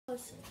Too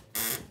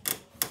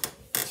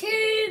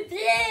blue.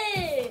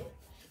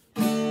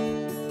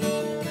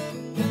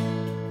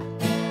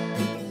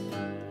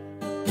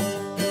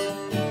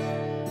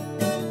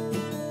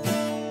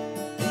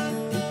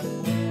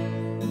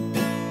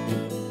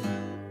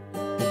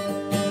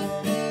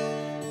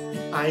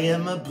 I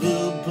am a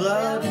blue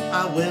blood,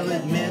 I will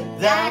admit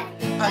that.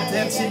 I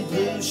dance in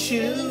blue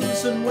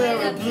shoes and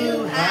wear a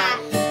blue hat.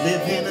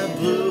 Live in a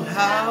blue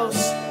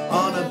house,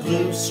 on a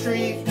blue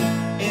street,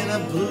 in a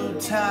blue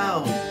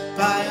town,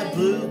 by a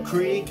blue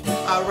creek.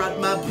 I write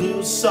my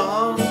blue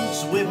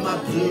songs with my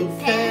blue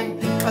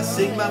pen. I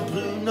sing my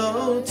blue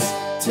notes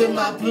to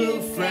my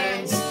blue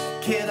friends.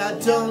 Kid, I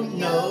don't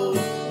know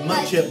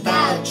much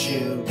about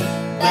you,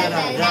 but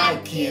I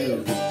like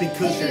you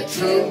because you're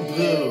true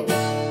blue.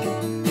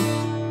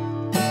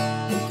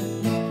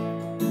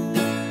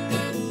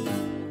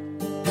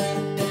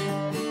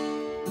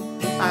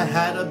 I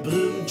had a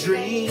blue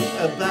dream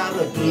about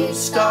a blue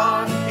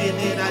star. In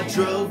it I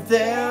drove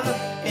there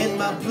in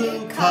my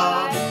blue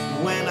car.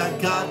 When I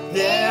got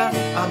there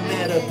I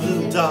met a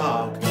blue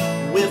dog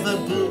with a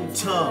blue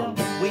tongue.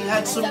 We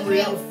had some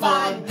real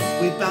fun.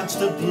 We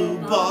bounced a blue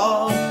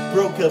ball,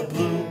 broke a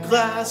blue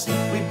glass.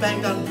 We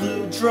banged on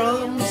blue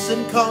drums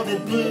and called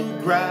it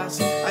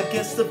bluegrass. I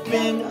guess the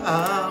thing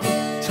I'm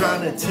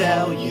trying to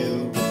tell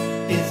you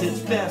is it's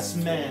best,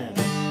 man,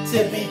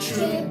 to be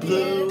true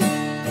blue.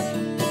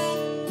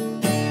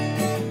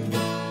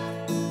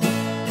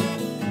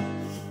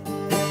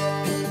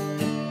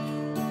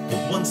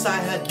 Once I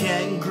had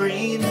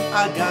gangrene,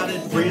 I got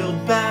it real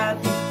bad.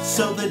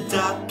 So the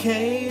doc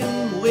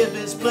came with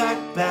his black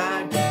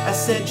bag. I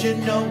said, you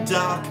know,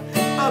 doc,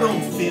 I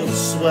don't feel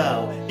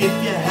swell. If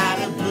you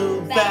had a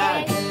blue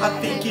bag,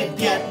 I think you'd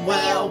get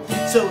well.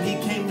 So he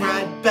came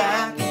right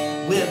back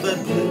with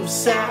a blue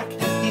sack.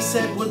 He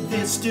said, would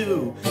this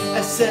do?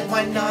 I said,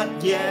 why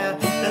not? Yeah,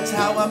 that's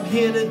how I'm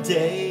here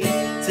today,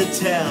 to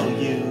tell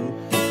you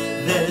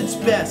that it's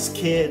best,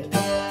 kid,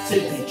 to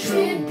be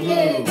true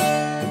blue.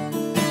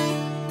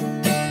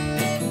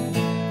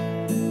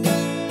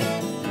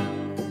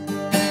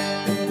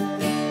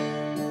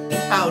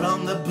 Out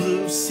on the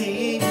blue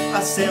sea,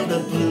 I sailed a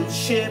blue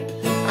ship.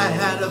 I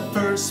had a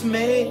first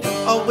mate,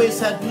 always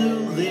had blue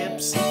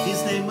lips.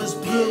 His name was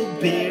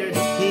Bluebeard,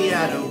 he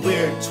had a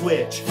weird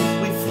twitch.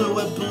 We flew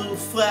a blue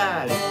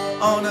flag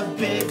on a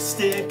big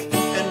stick,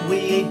 and we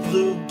ate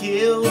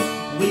bluegill,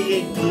 we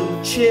ate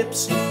blue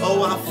chips.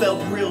 Oh, I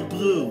felt real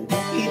blue,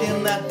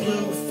 eating that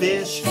blue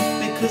fish,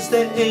 because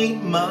there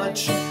ain't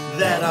much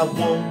that I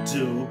won't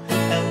do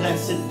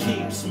unless it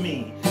keeps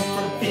me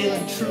from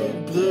feeling true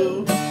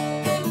blue.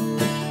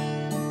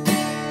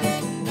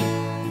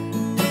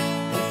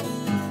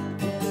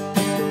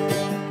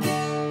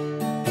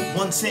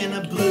 Once in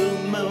a blue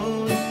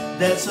moon,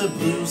 there's a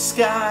blue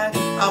sky.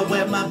 I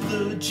wear my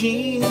blue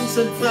jeans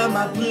and fly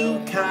my blue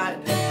kite.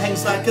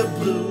 Hangs like a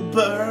blue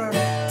bird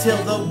till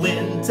the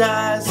wind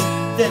dies.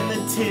 Then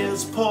the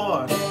tears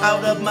pour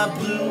out of my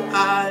blue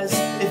eyes.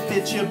 If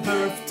it's your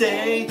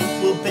birthday,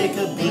 we'll bake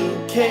a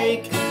blue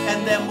cake,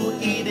 and then we'll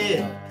eat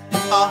it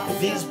off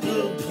these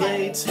blue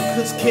plates.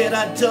 'Cause kid,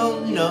 I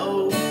don't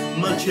know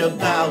much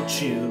about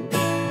you,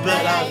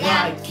 but I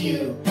like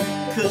you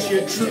 'cause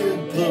you're true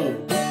blue.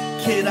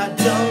 Kid, I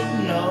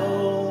don't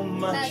know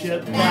much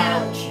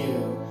about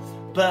you,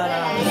 but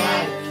I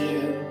like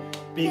you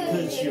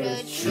because you're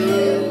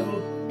true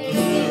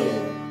blue.